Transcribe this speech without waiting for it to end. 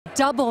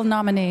double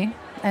nominee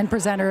and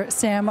presenter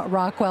Sam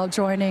Rockwell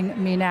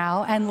joining me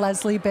now, and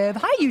Leslie Bibb.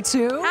 Hi, you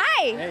two.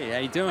 Hi. Hey, how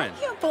you doing?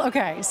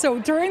 Okay, so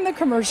during the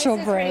commercial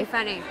break,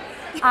 Funny.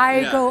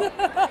 I go,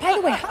 by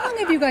the way, how long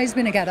have you guys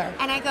been together?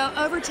 And I go,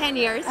 over 10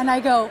 years. And I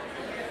go,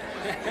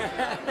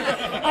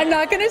 I'm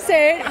not going to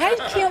say it. I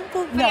can't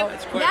believe, no.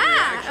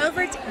 Yeah,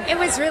 it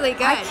was really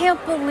good. I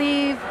can't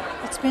believe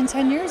it's been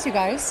 10 years, you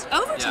guys.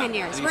 Over 10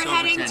 years. We're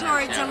heading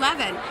towards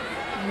 11.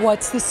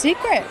 What's the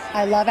secret?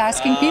 I love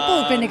asking people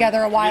who've been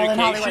together a while in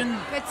Hollywood.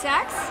 Good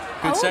sex?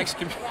 Good sex.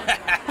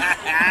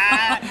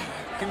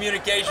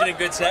 Communication and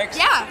good sex?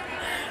 Yeah.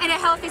 And a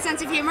healthy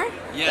sense of humor?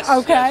 Yes.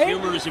 Okay. Yes,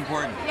 humor is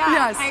important. Yeah,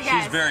 Yes. I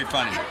guess. She's very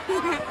funny.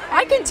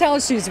 I can tell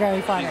she's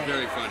very funny. She's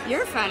very funny.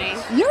 You're funny.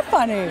 You're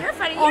funny. You're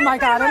funny. Oh my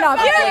God, enough.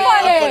 funny. You're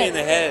funny. I'm funny in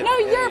the head. No,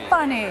 you're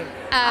funny.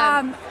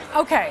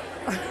 Okay.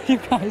 You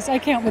guys, I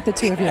can't with the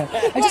two of you.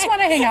 I just want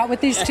to hang out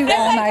with these two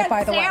all night,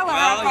 by the way.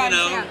 Well, you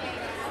know,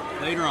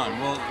 later on,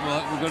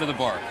 we'll go to the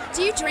bar.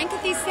 Do you drink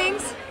at these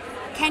things?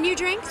 Can you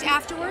drink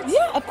afterwards?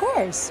 Yeah, of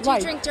course. Do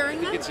you drink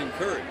during them? It's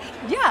encouraged.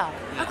 Yeah.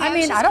 Okay, I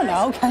mean, I don't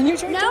know. Can you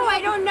drink? No,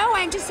 I don't know.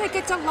 I'm just like,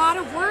 it's a lot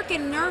of work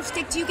and nerves. Do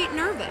you get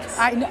nervous?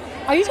 I know.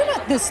 Are you talking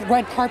about this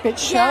red carpet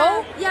show?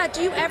 Yeah. Yeah.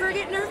 Do you ever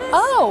get nervous?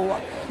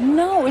 Oh,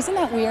 no. Isn't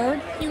that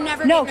weird? You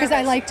never No, get because I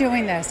nervous? like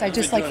doing this. I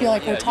just like feel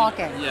like we're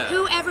talking. Yeah.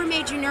 Who ever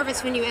made you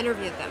nervous when you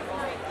interviewed them?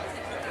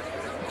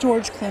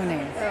 George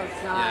Clooney. Oh,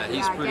 Yeah,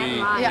 he's pretty.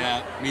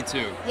 Yeah. Me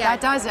too. Yeah. That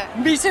does it.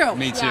 Me too.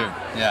 Me too.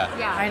 Yeah.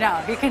 I know.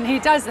 He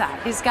does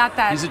that. He's got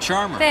that. He's a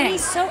charmer. thing.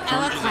 He's so He's a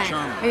eloquent.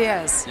 charmer. He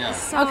is. Yeah.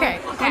 So, Okay.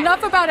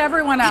 Enough about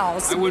everyone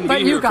else. I wouldn't but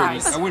be you here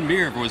guys. I wouldn't be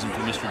here if it wasn't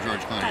for Mr. George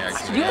Clooney.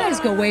 Actually, You guys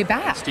go way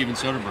back. Steven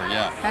Soderbergh.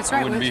 Yeah. That's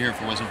right. I wouldn't be here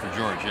if it wasn't for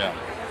George. Yeah.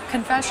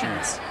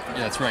 Confessions. Yeah,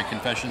 that's right.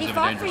 Confessions He of a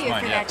fought for Dangerous you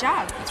Mind. for Yeah. that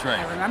job. That's right.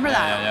 I remember Yeah,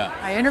 that.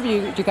 Yeah, I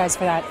interviewed you guys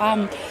for that.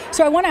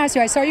 So I want to ask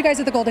you, I saw you guys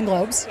at the Golden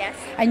Globes. Yes.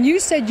 And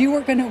you said you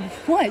were going to,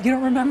 what? You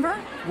don't remember?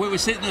 Wait,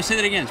 say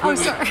that again. Oh,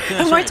 sorry.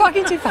 Am I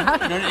talking too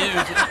fast? No,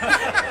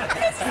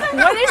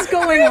 What is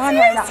going on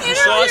right now? You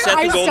saw us at the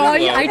I Golden saw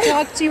you. I Globes.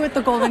 talked to you at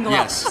the Golden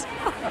Globes. Yes.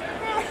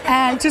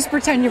 And just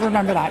pretend you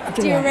remember that.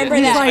 Do you remember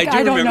He's that? like, I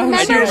do don't know who remember-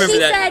 I she do is. remember She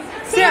that.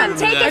 said, Sam,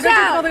 take I us go to the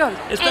out. Golden Globes.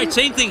 It's the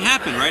same thing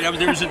happened, right?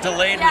 There was a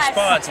delayed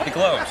response at the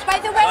Globes. By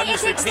the way, I'm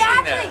just it's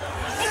repeating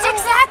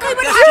exactly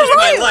what That's happened. just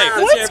my life.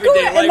 That's What's everyday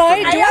going- life am I-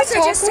 for me. do I also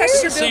talk just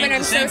touched your weird? boob and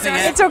I'm Same so thing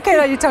sorry. It's okay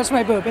that you touched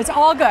my boob. It's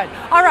all good.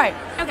 All right.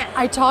 Okay.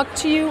 I talked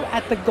to you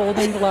at the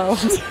Golden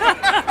Globes.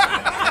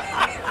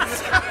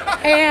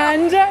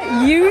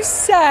 And you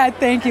said,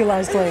 thank you,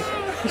 Leslie.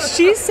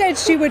 She said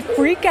she would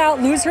freak out,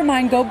 lose her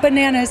mind, go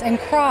bananas, and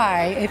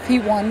cry if he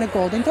won the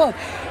Golden Globe.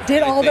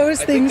 Did all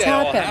those things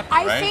happen?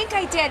 I think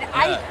I did.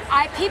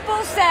 I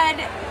people said,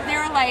 they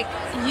were like,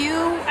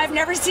 I've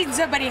never seen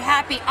somebody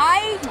happy.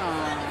 I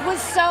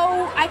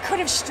could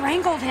have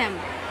strangled him.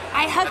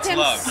 I hugged him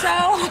love. so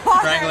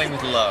hard. Strangling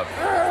with love.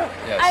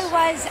 Yes.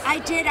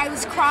 I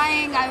was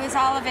crying, I was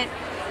all of it.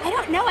 I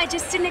don't know, I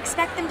just didn't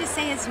expect them to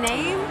say his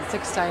name. It's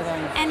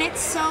exciting. And it's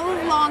so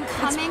long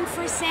coming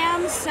for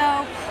Sam,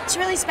 so it's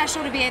really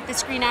special to be at the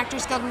Screen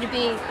Actors Guild and to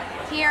be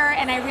here,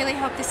 and I really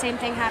hope the same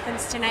thing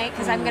happens tonight,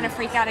 because I'm going to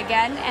freak out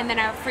again, and then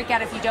I'll freak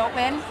out if you don't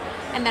win,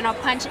 and then I'll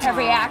punch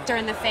every actor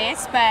in the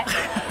face, but...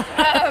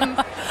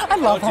 I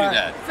love Don't her. do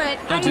that.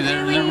 But Don't do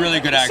that. They're really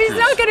good actors. She's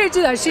not going to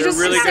do that. She They're just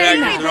really good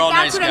saying actors. that. They're all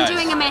that's nice what I'm guys.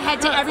 doing in my head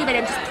to everybody.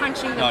 I'm just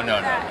punching them. No.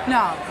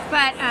 No.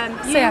 But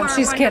you Sam, are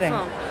she's wonderful.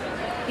 kidding.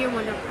 You're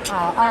wonderful.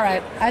 All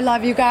right. I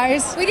love you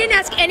guys. We didn't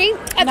ask any of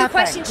the Nothing.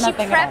 questions. She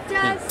Nothing at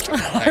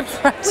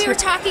prepped us. We were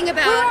talking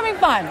about We were having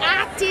fun.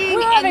 acting, We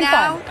were and having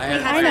now fun. I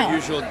had I a know. very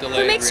usual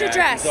delay. Who makes your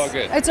dress? It's all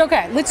good. It's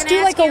okay. Let's Can do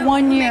I like ask a you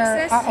one who year,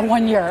 makes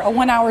this? a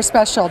 1 hour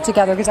special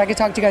together because I could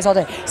talk to you guys all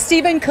day.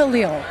 Stephen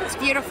Khalil. It's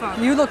beautiful.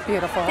 You look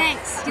beautiful.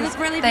 Thanks. You look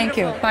really Thank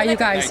you. beautiful. Bye, you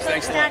guys.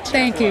 Thanks a lot.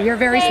 Thank you. You're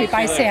very sweet.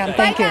 Bye, Sam.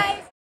 Thank you. Bye.